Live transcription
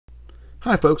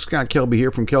Hi folks, Scott Kelby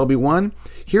here from KelbyOne.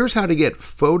 Here's how to get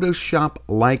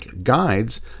Photoshop-like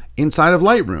guides inside of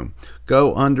Lightroom.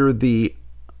 Go under the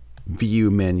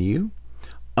View menu,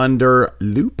 under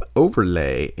Loop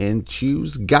Overlay, and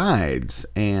choose Guides.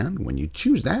 And when you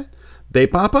choose that, they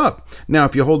pop up. Now,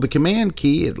 if you hold the Command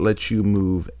key, it lets you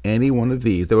move any one of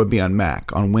these. That would be on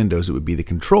Mac. On Windows, it would be the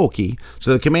Control key.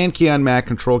 So the Command key on Mac,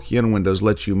 Control key on Windows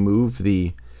lets you move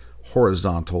the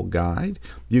horizontal guide.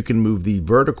 You can move the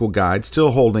vertical guide,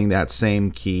 still holding that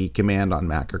same key, Command on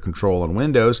Mac or Control on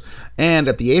Windows. And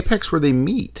at the apex where they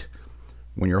meet,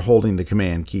 when you're holding the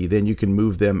Command key, then you can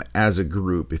move them as a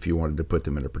group. If you wanted to put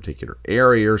them in a particular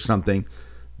area or something,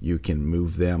 you can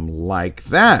move them like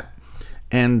that.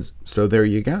 And so there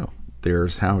you go.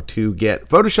 There's how to get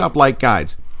Photoshop-like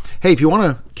guides. Hey, if you want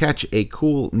to catch a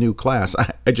cool new class,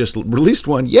 I just released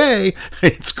one. Yay!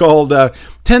 It's called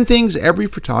 10 Things Every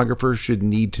Photographer Should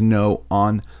Need to Know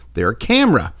on Their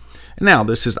Camera. Now,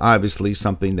 this is obviously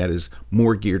something that is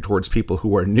more geared towards people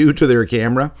who are new to their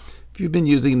camera. If you've been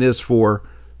using this for,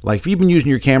 if you've been using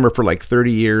your camera for like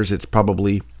 30 years, it's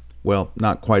probably, well,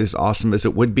 not quite as awesome as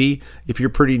it would be if you're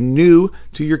pretty new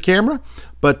to your camera.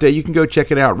 But you can go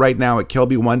check it out right now at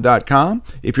KelbyOne.com.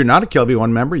 If you're not a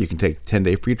KelbyOne member, you can take a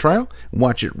 10-day free trial and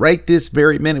watch it right this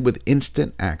very minute with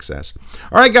instant access.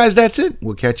 All right, guys, that's it.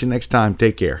 We'll catch you next time.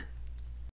 Take care.